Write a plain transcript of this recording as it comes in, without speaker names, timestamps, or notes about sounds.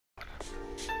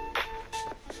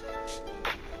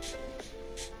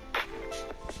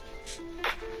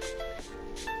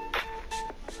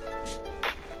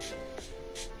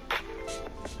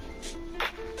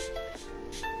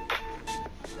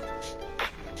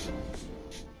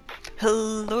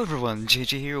Hello everyone,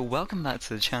 JJ here, welcome back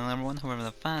to the channel everyone, hope we're having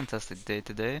a fantastic day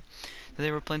today. Today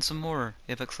we're playing some more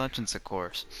Apex Legends of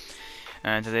course.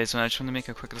 And today, so I just want to make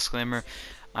a quick disclaimer.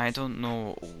 I don't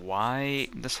know why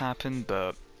this happened,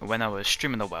 but when I was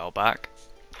streaming a while back,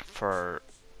 for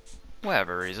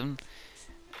whatever reason,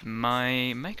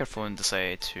 my microphone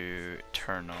decided to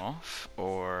turn off,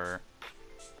 or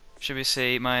should we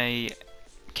say my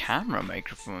camera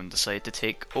microphone decided to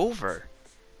take over.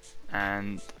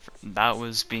 And that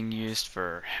was being used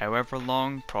for however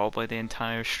long, probably the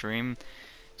entire stream,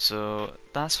 so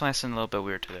that's why I sound a little bit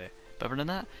weird today. But other than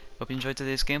that, hope you enjoyed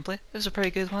today's gameplay. It was a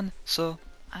pretty good one, so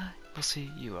I will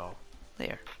see you all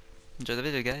later. Enjoy the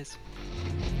video, guys.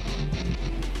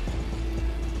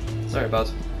 Sorry,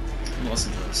 bud. I'm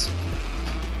listening to this.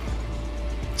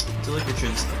 Do you like your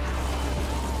tunes though?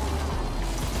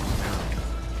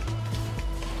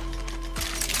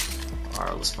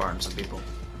 Alright, let's farm some people.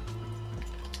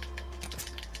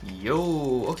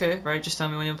 Yo, okay, right, just tell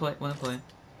me when you play. Right,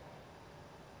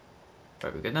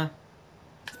 we're good now?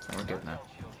 Right, we're good now.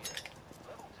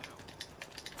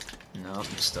 Nope,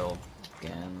 I'm still,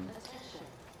 again,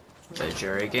 the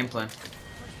jury gameplay.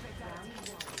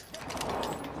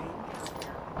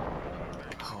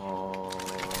 Oh,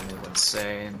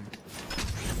 insane.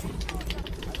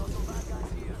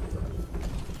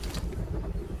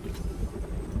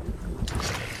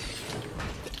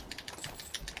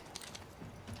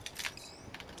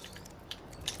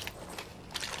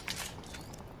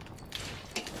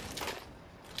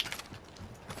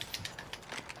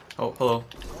 Oh, hello.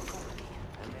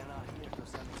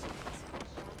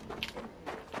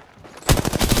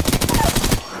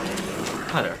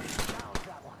 Hi there.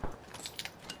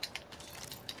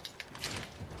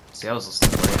 See, I was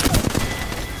listening for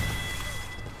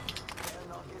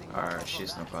you. Alright,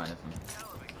 she's not buying anything.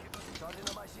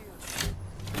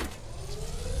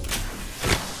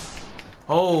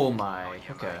 Oh my,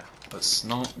 okay. Let's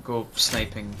not go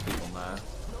sniping people now.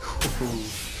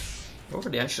 What were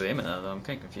they actually aiming at though? I'm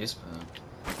kinda confused by that.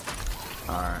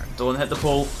 Alright, don't hit the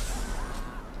pole.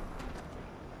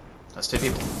 That's two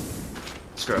people.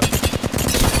 Screw it.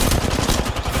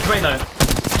 Right now.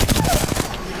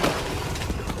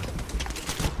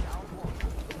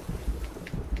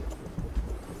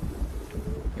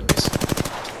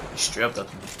 You straight up that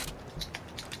one.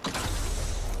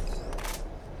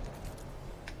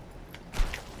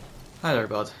 Hi there,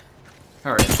 bud.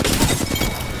 How are you?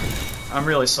 I'm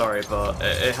really sorry, but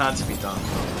it had to be done.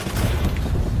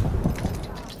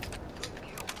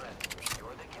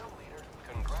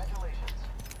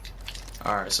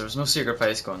 Alright, so there's no secret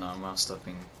fights going on while stuff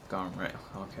being gone, right?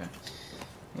 Okay.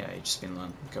 Yeah, you just been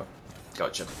alone. Go.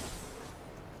 Gotcha.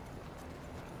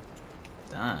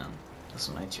 Damn. That's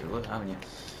some nice you look, haven't you?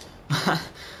 I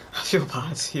feel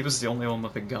bad. He was the only one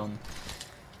with a gun.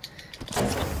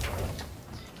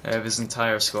 Out of his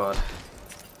entire squad.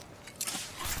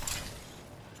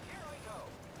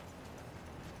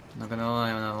 Not gonna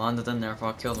lie, when I landed in there, I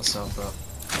thought I killed myself, but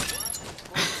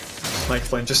my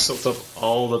flame just soaked up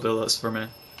all the bullets for me.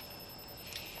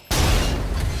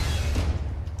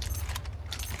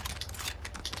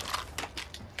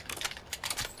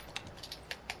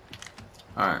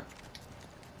 Alright.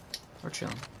 We're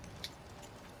chilling.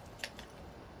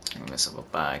 I'm gonna mess up a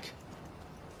bag.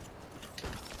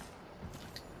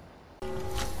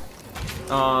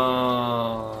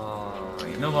 Oh,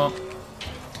 you know what?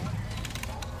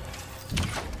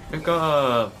 We've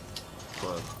got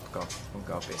we've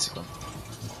got basically.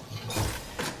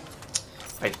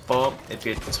 I thought it'd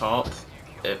be at the top.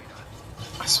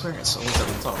 I swear it's always at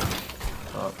the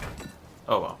top.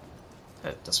 Oh well.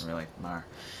 It doesn't really matter.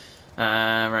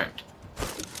 Right.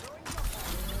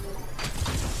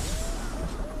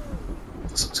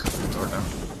 Someone's coming to the door now.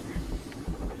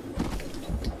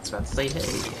 It's about to say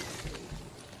hey.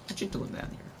 What you doing down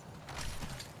here?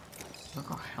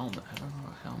 Look at a helmet. I don't know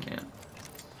a helmet.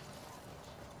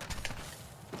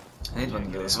 I need one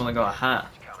of those. I've only got a hat.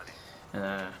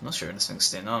 I'm not sure this thing's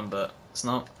staying on, but it's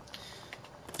not,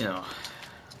 you know,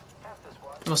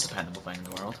 the most dependable thing in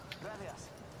the world.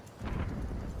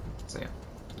 So yeah.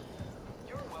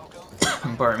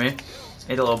 Pardon me. I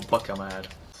need a little buck on my head.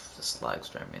 This lag's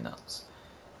driving me nuts.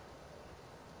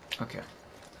 Okay.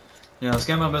 Yeah, let's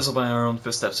get my missile by our own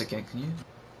footsteps again. Can you?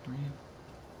 Are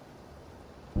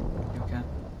you okay?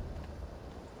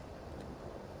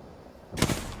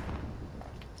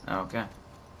 Okay.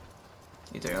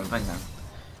 You do your own thing then.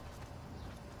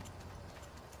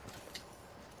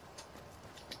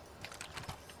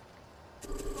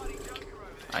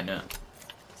 I knew it.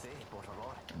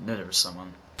 I knew there was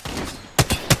someone.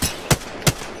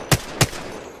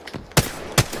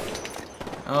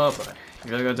 Oh boy,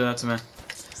 you really gotta do that to me?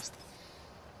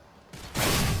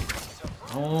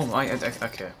 Oh my,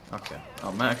 okay.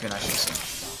 Oh man, I can actually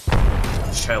see.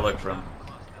 Just try to look for him.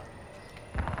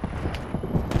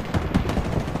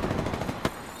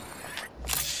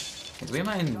 Okay, do we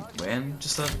mind waiting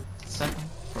just a second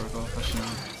before we go pushing on?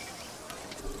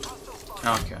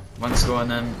 Okay, one's going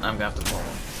in, I'm gonna have to follow.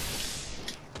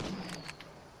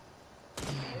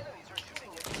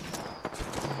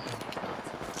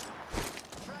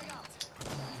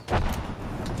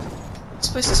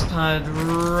 This place is pad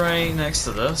right next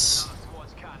to this.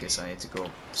 Guess I need to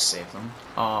go save them.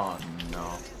 Oh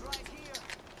no.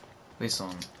 Please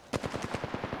don't.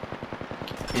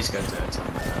 He's got to tell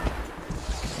me that.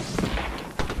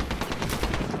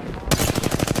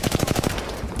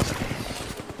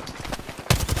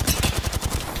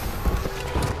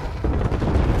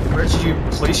 Where did you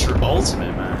place your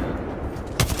ultimate, man?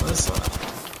 What is that?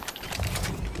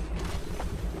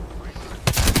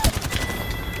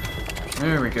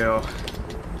 There we go.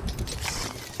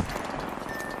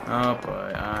 Oh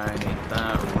boy, I need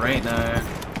that right now.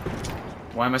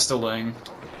 Why am I still looting?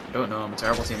 I don't know, I'm a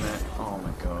terrible teammate. Oh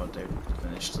my god, they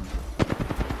finished them.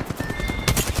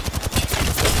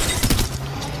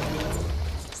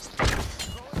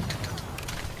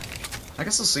 I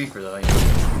guess I'll see for that.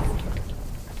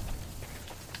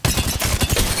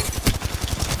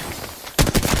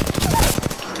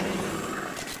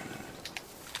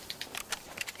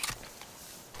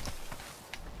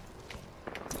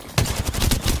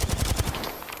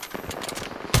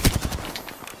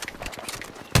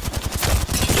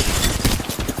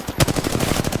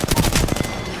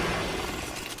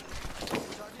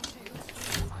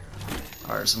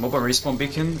 Alright, there's a mobile respawn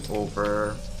beacon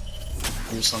over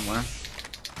here somewhere.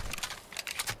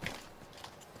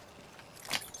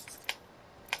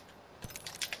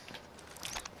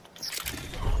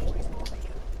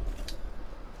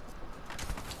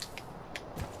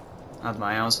 I had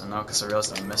my eyes, and now because I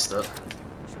realized I missed it.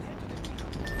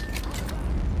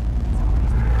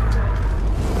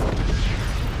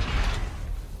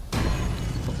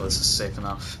 Hopefully this is safe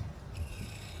enough.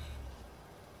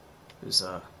 Who's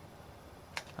that?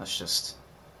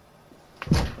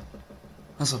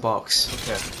 That's a box.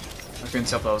 Okay. I couldn't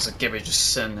tell if that was a gibby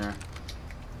just sitting there.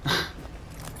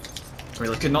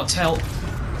 Really could not tell.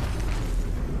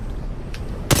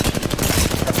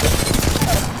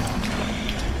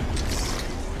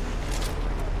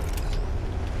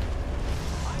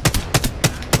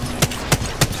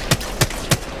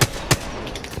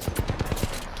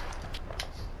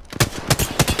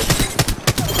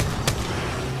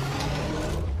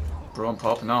 Bro, I'm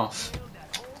popping off.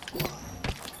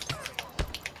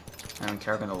 I don't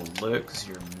care, I'm gonna look because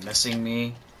you're missing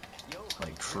me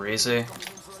like crazy.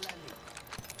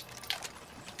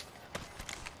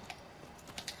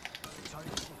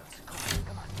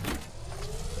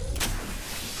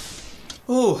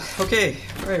 Oh, okay.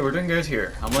 Alright, we're doing good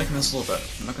here. I'm liking this a little bit.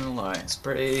 I'm not gonna lie. It's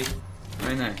pretty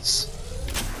nice.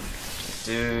 I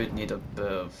do need a bit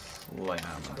of light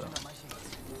ammo though.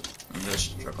 I'm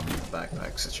just struggling with the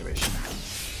backpack situation.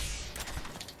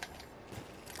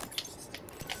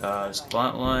 There's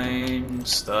flatline,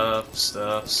 stuff.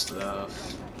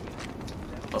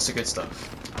 Lots of good stuff.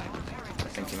 I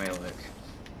think you may like.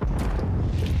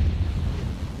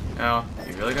 Oh,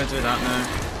 you really gonna do that now?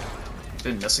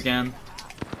 Doing this again?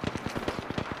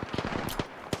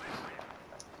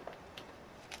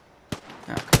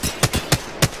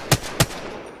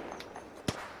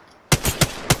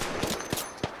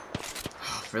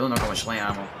 Really not got much light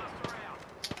ammo.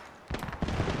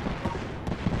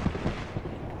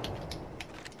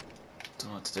 Don't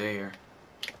know what to do here.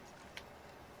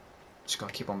 Just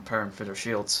gotta keep on powering through their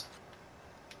shields.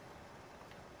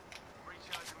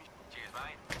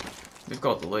 We've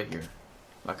got the light here.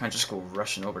 I can't just go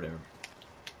rushing over there.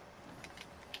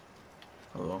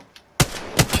 Hello.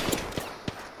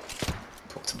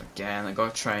 Poked him again. I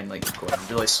gotta try and like go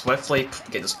really swiftly,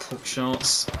 get those poke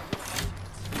shots.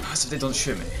 As if they don't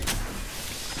shoot me.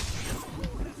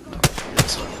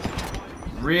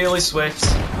 Really swift.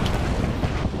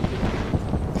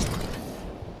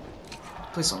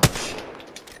 Please don't rush.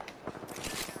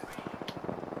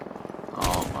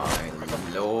 Oh my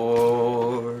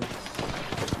lord.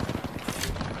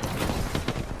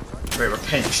 Right, we're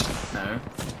pinched now.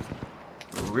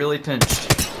 We're really pinched.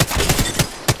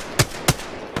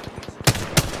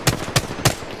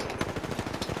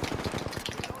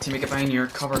 Teammate, get behind your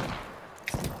cover.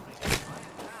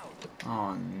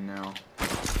 Oh no.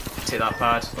 Take that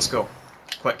pad. Let's go.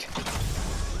 Quick.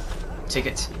 Take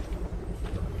it.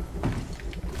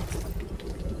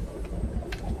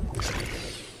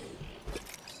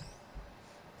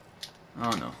 Oh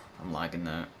no, I'm lagging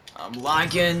now. I'm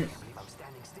lagging!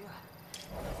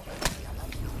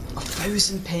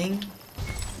 1,000 ping?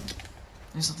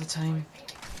 Is that the time?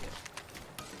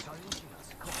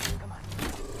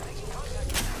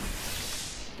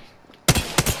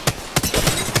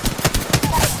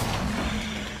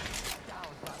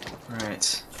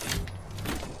 Right.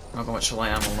 I've got much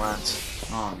light ammo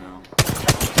left. Oh no.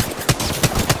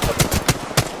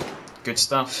 Good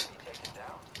stuff.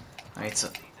 I hate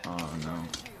it. Oh no.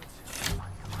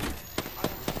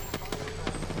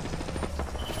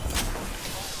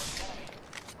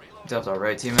 That's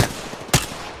alright, teammate.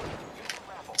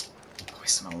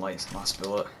 Wasting my life, last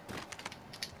bullet.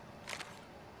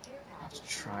 I have to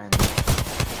try and.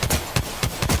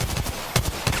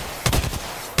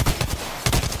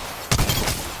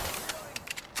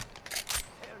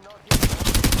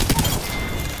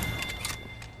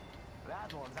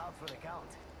 That one's out for the count.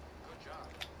 Good job.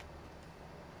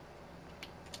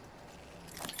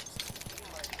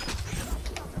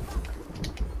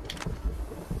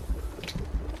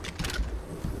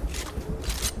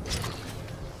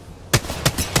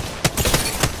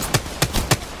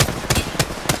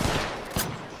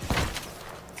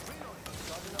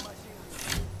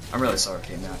 I'm really sorry,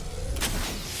 teammate.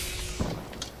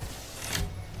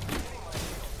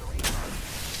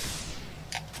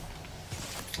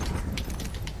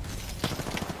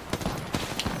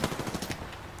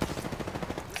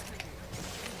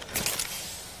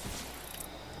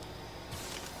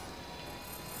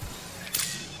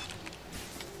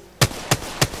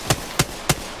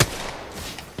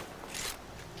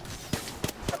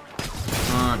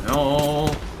 Oh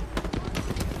no!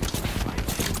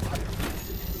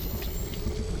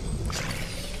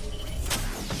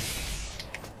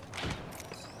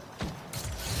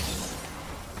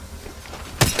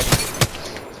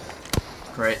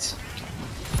 Great.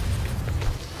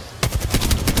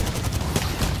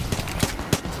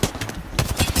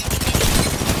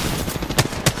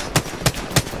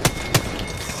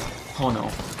 Oh no.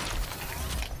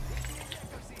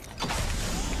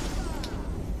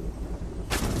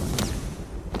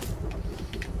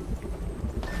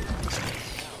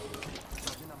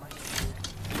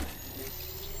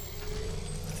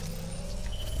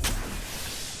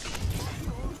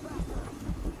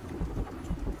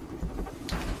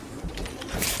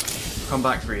 Come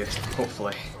back for you,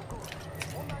 hopefully.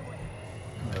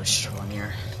 I'm really struggling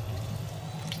here.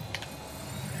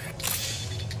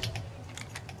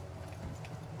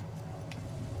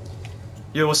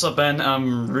 Yo, what's up, Ben?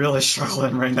 I'm really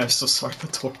struggling right now, so sorry for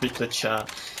torpedoing the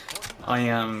chat. I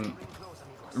am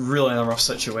really in a rough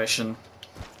situation.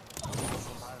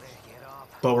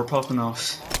 But we're popping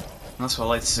off. That's what I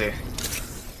like to see.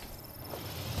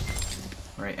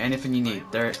 Right, anything you need.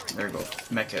 There you go.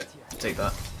 Make it. Take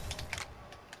that.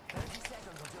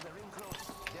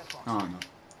 Oh no.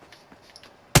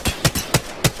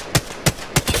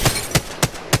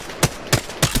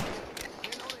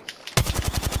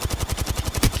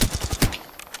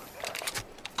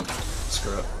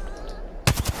 Screw it.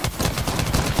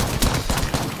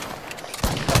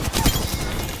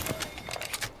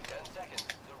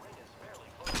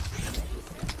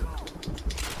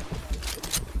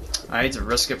 I hate to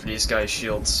risk it for these guys'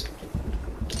 shields.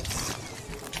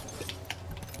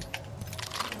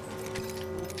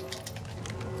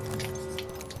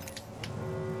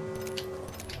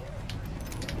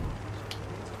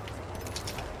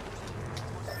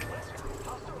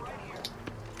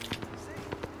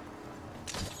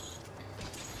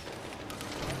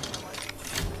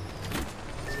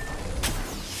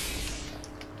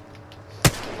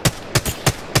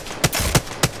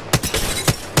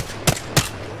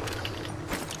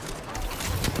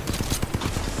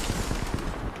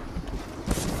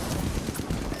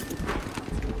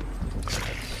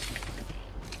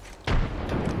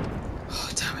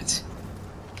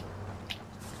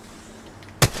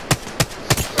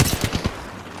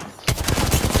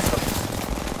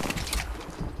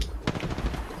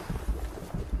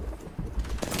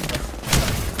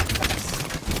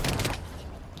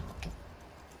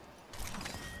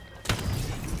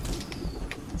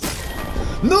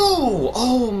 No!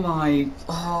 Oh my...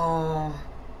 Oh...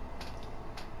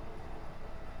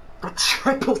 A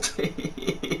triple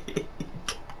take!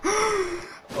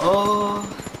 Oh...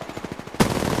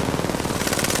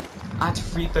 Add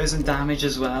 3,000 damage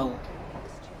as well.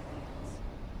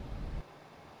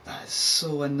 That is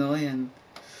so annoying.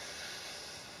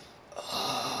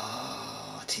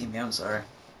 Oh, teammate, I'm sorry.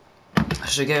 I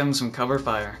should give him some cover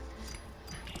fire.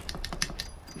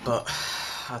 But,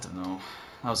 I don't know.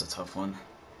 That was a tough one.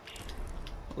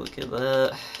 Look at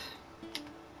that.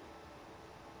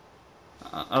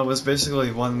 I was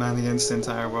basically one man against the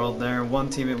entire world there. One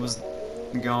teammate was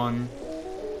gone,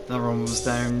 the other one was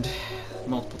downed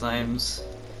multiple times.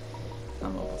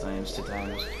 Not multiple times, two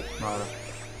times, rather.